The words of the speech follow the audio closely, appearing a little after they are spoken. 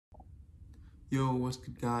Yo, what's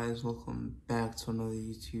good guys? Welcome back to another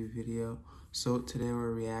YouTube video. So today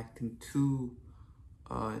we're reacting to,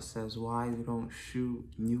 it says why we don't shoot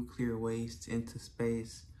nuclear waste into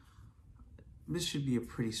space. This should be a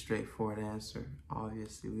pretty straightforward answer.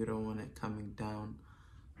 Obviously, we don't want it coming down.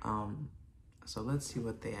 So let's see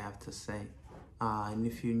what they have to say. And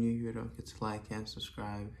if you're new here, don't forget to like and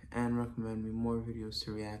subscribe and recommend me more videos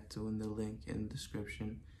to react to in the link in the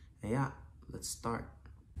description. And yeah, let's start.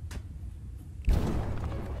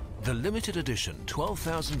 The limited edition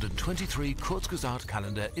 12,023 Kurzgesagt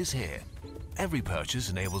calendar is here. Every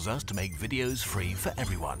purchase enables us to make videos free for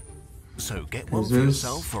everyone. So get one for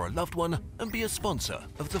yourself or a loved one and be a sponsor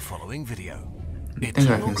of the following video.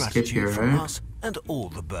 Eternal gratitude from us and all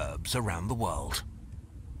the burbs around the world.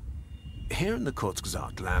 Here in the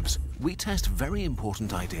Kurzgesagt labs, we test very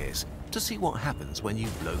important ideas to see what happens when you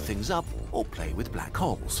blow things up or play with black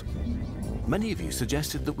holes. Many of you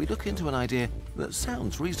suggested that we look into an idea that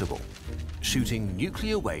sounds reasonable: shooting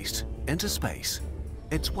nuclear waste into space.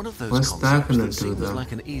 It's one of those concepts that seems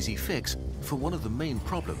like an easy fix for one of the main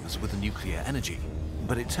problems with nuclear energy.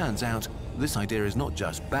 But it turns out this idea is not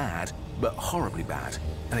just bad, but horribly bad,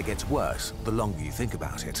 and it gets worse the longer you think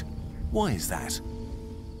about it. Why is that?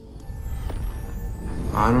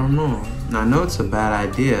 I don't know. I know it's a bad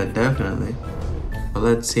idea, definitely. But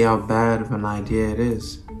let's see how bad of an idea it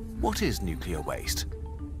is. What is nuclear waste?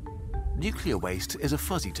 Nuclear waste is a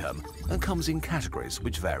fuzzy term and comes in categories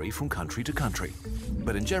which vary from country to country.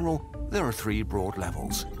 But in general, there are three broad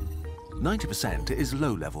levels. 90% is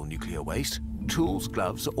low-level nuclear waste, tools,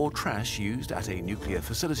 gloves, or trash used at a nuclear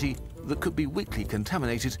facility that could be weakly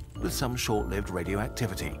contaminated with some short-lived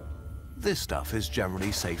radioactivity. This stuff is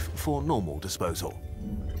generally safe for normal disposal.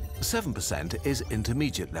 7% is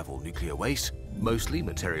intermediate-level nuclear waste, mostly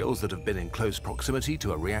materials that have been in close proximity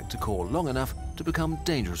to a reactor core long enough to become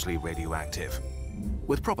dangerously radioactive.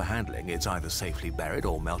 With proper handling, it's either safely buried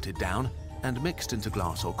or melted down and mixed into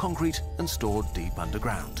glass or concrete and stored deep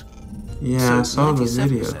underground. Yeah, I saw the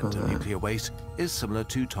video of 97% of nuclear waste is similar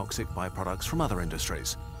to toxic byproducts from other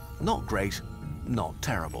industries. Not great, not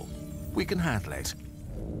terrible. We can handle it.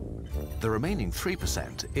 The remaining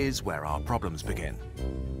 3% is where our problems begin.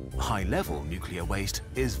 High-level nuclear waste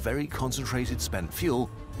is very concentrated spent fuel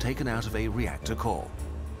taken out of a reactor core.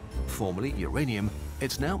 Formerly uranium,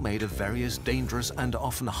 it's now made of various dangerous and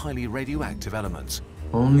often highly radioactive elements.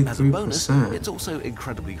 Only 3%. As a bonus, it's also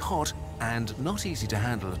incredibly hot and not easy to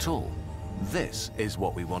handle at all. This is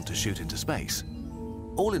what we want to shoot into space.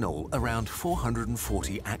 All in all, around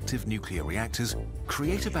 440 active nuclear reactors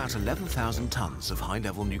create about 11,000 tons of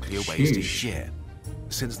high-level nuclear waste each year.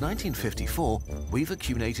 Since 1954, we've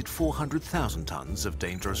accumulated 400,000 tons of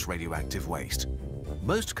dangerous radioactive waste.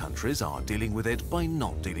 Most countries are dealing with it by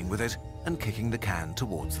not dealing with it and kicking the can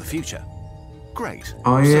towards the future. Great.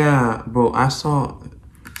 Oh yeah, bro, I saw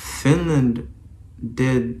Finland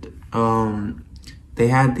did, they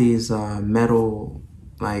had these metal,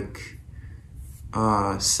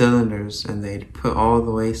 cylinders, and they'd put all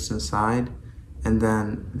the waste inside, and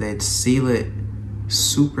then they'd seal it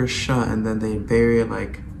super shut, and then they'd bury it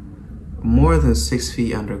like more than 6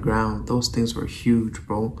 feet underground. Those things were huge,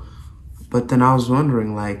 bro. But then I was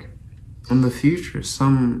wondering, like, in the future,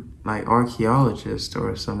 some like archaeologist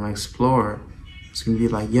or some explorer is gonna be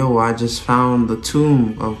like, yo, I just found the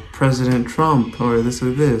tomb of President Trump or this,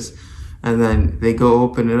 and then they go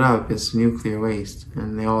open it up, it's nuclear waste,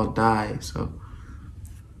 and they all die. So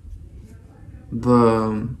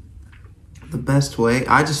the best way,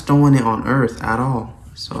 I just don't want it on Earth at all.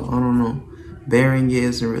 So I don't know. Burying it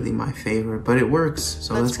isn't really my favorite, but it works.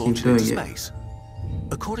 So let's keep doing it.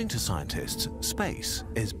 According to scientists, space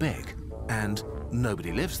is big and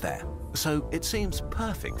nobody lives there. So it seems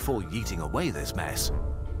perfect for yeeting away this mess.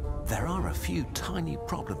 There are a few tiny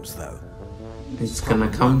problems though. It's gonna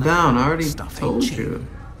come down, I already told you.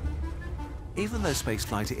 Even though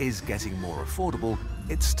spaceflight is getting more affordable,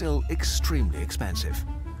 it's still extremely expensive.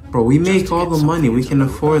 Bro, we make all the money, we can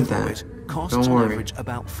afford that. Costs on average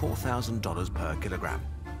about $4,000 per kilogram.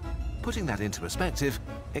 Putting that into perspective,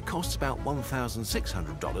 it costs about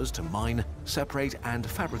 $1,600 to mine, separate and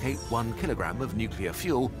fabricate 1 kilogram of nuclear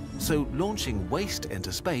fuel, so launching waste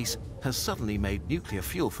into space has suddenly made nuclear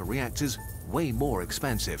fuel for reactors way more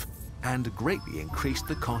expensive and greatly increased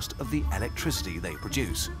the cost of the electricity they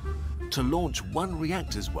produce. To launch 1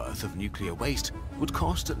 reactor's worth of nuclear waste would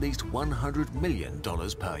cost at least $100 million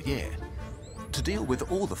per year. To deal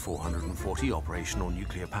with all the 440 operational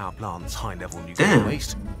nuclear power plants' high-level nuclear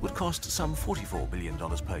waste would cost some $44 billion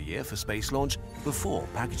per year for space launch before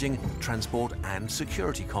packaging, transport and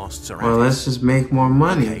security costs are added. Well, let's just make more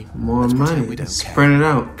money. Okay, more money. Spread it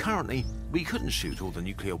out. Currently, We couldn't shoot all the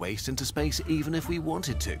nuclear waste into space even if we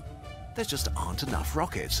wanted to. There just aren't enough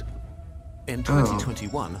rockets. In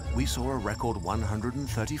 2021, we saw a record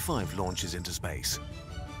 135 launches into space.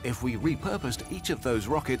 If we repurposed each of those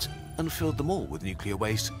rockets and filled them all with nuclear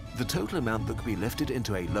waste, the total amount that could be lifted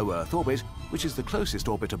into a low Earth orbit, which is the closest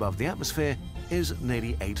orbit above the atmosphere, is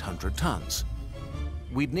nearly 800 tons.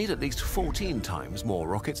 We'd need at least 14 times more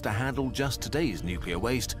rockets to handle just today's nuclear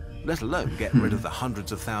waste, let alone get rid of the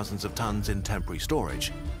hundreds of thousands of tons in temporary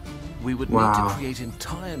storage. We would need to create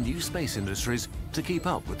entire new space industries to keep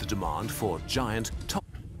up with the demand for giant top.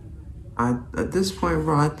 At this point,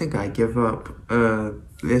 bro, I think I give up.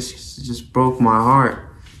 This just broke my heart.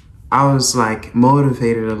 I was like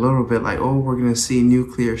motivated a little bit, like, oh, we're gonna see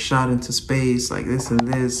nuclear shot into space, like this and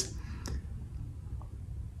this.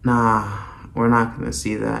 Nah, we're not gonna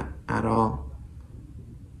see that at all.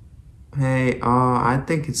 Hey, I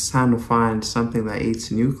think it's time to find something that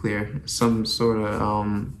eats nuclear, some sort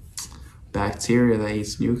of bacteria that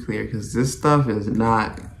eats nuclear, because this stuff is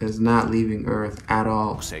not leaving Earth at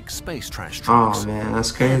all. Toxic space trash trucks. Oh man,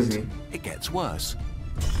 that's crazy. And it gets worse.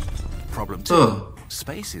 Problem 2,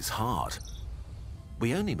 space is hard.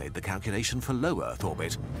 We only made the calculation for low Earth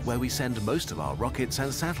orbit, where we send most of our rockets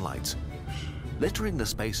and satellites. Littering the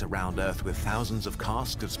space around Earth with thousands of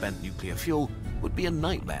casks of spent nuclear fuel would be a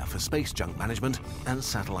nightmare for space junk management and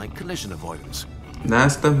satellite collision avoidance. That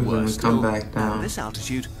stuff is going to come back down. At this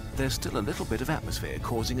altitude, there's still a little bit of atmosphere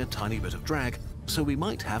causing a tiny bit of drag, so we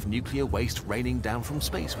might have nuclear waste raining down from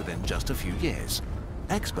space within just a few years.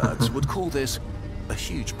 Experts would call this a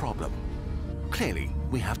huge problem. Clearly,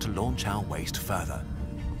 we have to launch our waste further.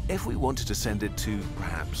 If we wanted to send it to,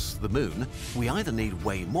 perhaps, the moon, we either need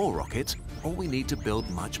way more rockets or we need to build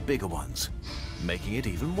much bigger ones, making it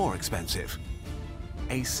even more expensive.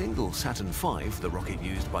 A single Saturn V, the rocket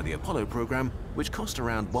used by the Apollo program, which cost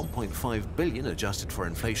around $1.5 billion adjusted for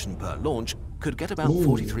inflation per launch, could get about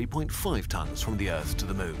 43.5 tons from the Earth to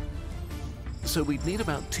the moon. So we'd need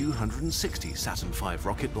about 260 Saturn V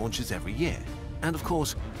rocket launches every year. And of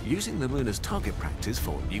course, using the moon as target practice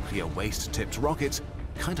for nuclear waste-tipped rockets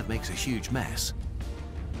kind of makes a huge mess.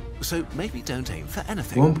 So maybe don't aim for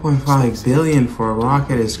anything. 1.5 billion for a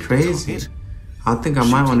rocket is crazy. I think I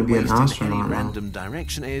might want to be an astronaut now. Random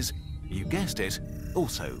direction is, you guessed it,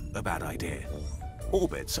 also a bad idea.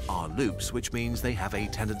 Orbits are loops, which means they have a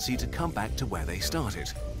tendency to come back to where they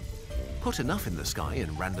started. Put enough in the sky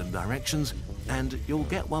in random directions, and you'll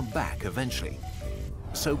get one back eventually.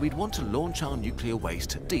 So we'd want to launch our nuclear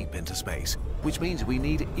waste deep into space, which means we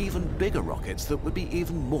need even bigger rockets that would be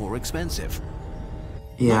even more expensive.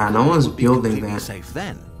 Yeah, no one's building that. Safe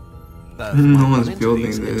then. No one's building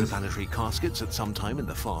this. Interplanetary caskets at some time in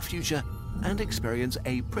the far future and experience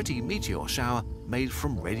a pretty meteor shower made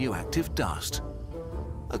from radioactive dust.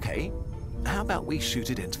 Okay, how about we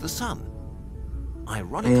shoot it into the sun?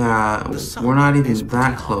 Ironically, the sun we're not even is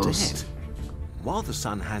that hard close. to hit. While the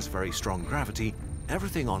sun has very strong gravity,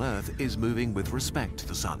 everything on Earth is moving with respect to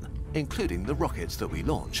the sun, including the rockets that we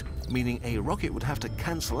launch, meaning a rocket would have to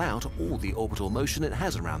cancel out all the orbital motion it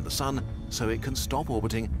has around the sun so it can stop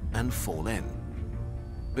orbiting and fall in.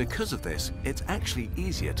 Because of this, it's actually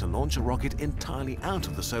easier to launch a rocket entirely out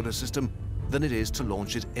of the solar system than it is to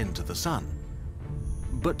launch it into the sun.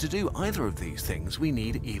 But to do either of these things, we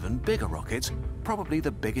need even bigger rockets, probably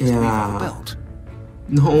the biggest we've ever built.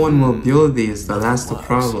 No one will build these, though. That's the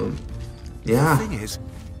problem. Yeah. The thing is,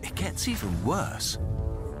 it gets even worse.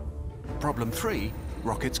 Problem 3,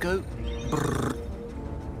 rockets go brrr.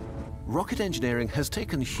 Rocket engineering has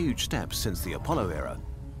taken huge steps since the Apollo era.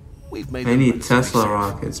 We've made I need Tesla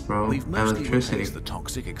rockets, bro. We've mostly Electricity. replaced the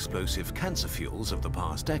toxic, explosive cancer fuels of the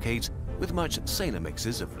past decades with much saner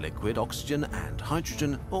mixes of liquid oxygen and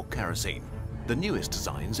hydrogen or kerosene. The newest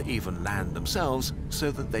designs even land themselves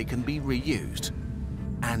so that they can be reused.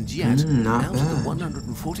 And yet, out of the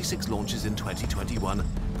 146 launches in 2021,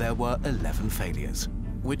 there were 11 failures,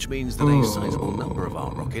 which means that a sizable number of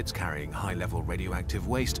our rockets carrying high-level radioactive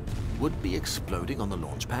waste would be exploding on the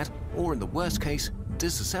launch pad, or in the worst case,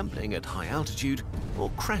 disassembling at high altitude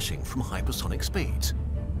or crashing from hypersonic speeds.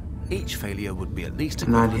 Each failure would be at least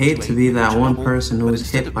and I'd hate to be that one person who but was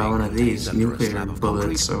instead hit of by being one of these contained under a nuclear slab of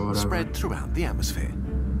bullets concrete, or whatever. spread throughout the atmosphere.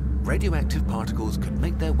 Radioactive particles could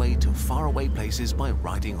make their way to faraway places by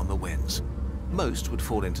riding on the winds. Most would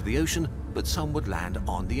fall into the ocean, but some would land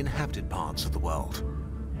on the inhabited parts of the world.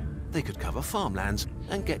 They could cover farmlands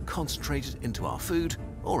and get concentrated into our food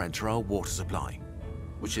or enter our water supply,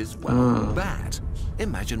 which is, well, bad.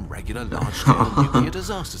 Imagine regular large-scale nuclear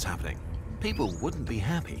disasters happening. People wouldn't be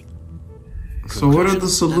happy. So what are the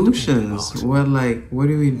solutions? What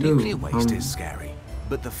do we do? Nuclear waste is scary,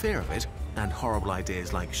 but the fear of it and horrible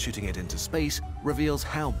ideas like shooting it into space reveals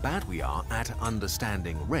how bad we are at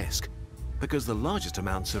understanding risk, because the largest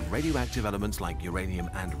amounts of radioactive elements like uranium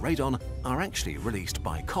and radon are actually released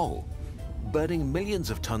by coal. Burning millions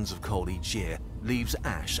of tons of coal each year leaves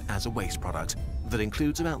ash as a waste product that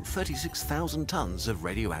includes about 36,000 tons of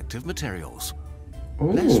radioactive materials.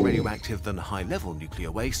 Less radioactive than high-level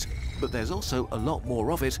nuclear waste, but there's also a lot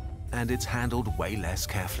more of it, and it's handled way less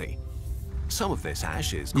carefully. Some of this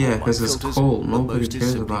ash is caught by filters, it's coal. but Nobody most is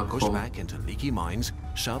cares simply about pushed coal. back into leaky mines,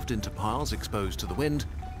 shoved into piles exposed to the wind,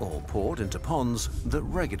 or poured into ponds that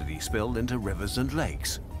regularly spill into rivers and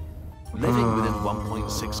lakes. Living within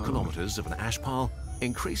 1.6 kilometers of an ash pile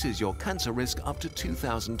increases your cancer risk up to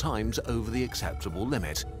 2,000 times over the acceptable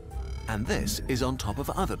limit. And this is on top of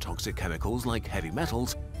other toxic chemicals like heavy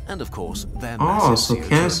metals and, of course, their massive so CO2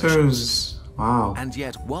 cancer emissions. is... Wow. And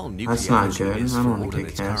yet, while nuclear That's not energy good. is I don't wanna flawed and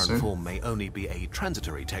get its cancer. current form may only be a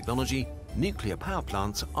transitory technology, nuclear power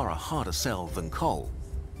plants are a harder sell than coal.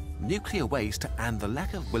 Nuclear waste and the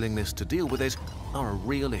lack of willingness to deal with it are a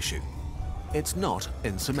real issue. It's not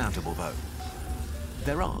insurmountable, though.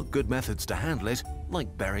 There are good methods to handle it,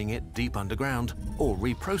 like burying it deep underground or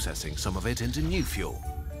reprocessing some of it into new fuel.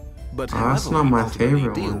 But that's however not we my ultimately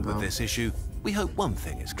favorite deal one, with though. this issue, we hope one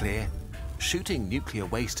thing is clear. Shooting nuclear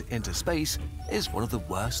waste into space is one of the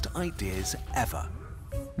worst ideas ever.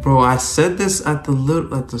 Bro, I said this at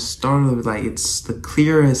the start of it, like, it's the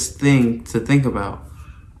clearest thing to think about.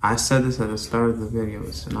 I said this at the start of the video.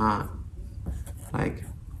 It's not, like,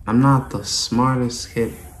 I'm not the smartest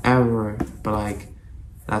kid ever, but, like,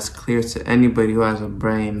 that's clear to anybody who has a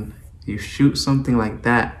brain. You shoot something like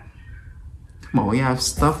that, come on, we have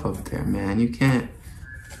stuff up there, man. You can't,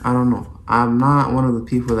 I don't know. I'm not one of the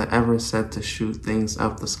people that ever said to shoot things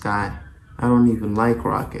up the sky. I don't even like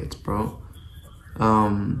rockets, bro.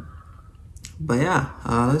 But yeah,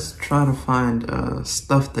 let's try to find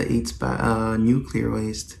stuff that eats nuclear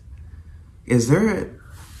waste. Is there,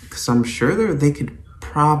 because I'm sure they could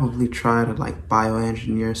probably try to like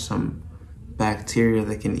bioengineer some bacteria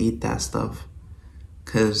that can eat that stuff.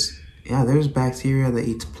 Because yeah, there's bacteria that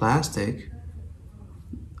eats plastic.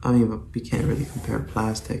 I mean, but we can't really compare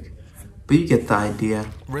plastic. But you get the idea.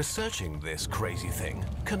 Researching this crazy thing,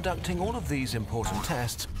 conducting all of these important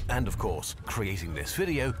tests, and of course, creating this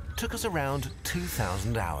video took us around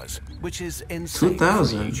 2,000 hours, which is insane for a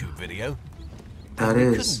 2,000? YouTube video. That and we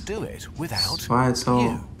is. couldn't do it without That's why it's so,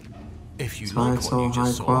 you. If you that's why like it's what so you high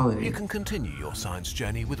just saw, quality. you can continue your science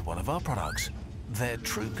journey with one of our products. They're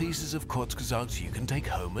true pieces of Kurzgesagt you can take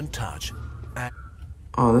home and touch. And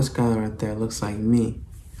Oh, this guy right there looks like me.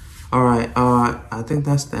 Alright, I think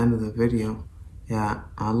that's the end of the video. Yeah,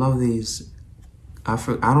 I love these. I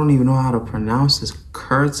don't even know how to pronounce this.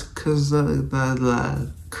 Kurzgesagt.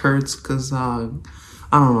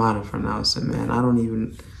 I don't know how to pronounce it, man. I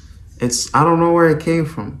don't know where it came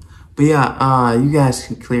from. But yeah, you guys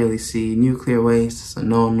can clearly see nuclear waste is a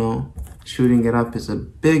no-no. Shooting it up is a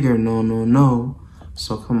bigger no-no-no.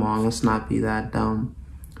 So come on, let's not be that dumb.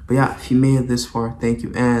 But yeah, if you made it this far, thank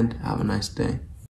you and have a nice day.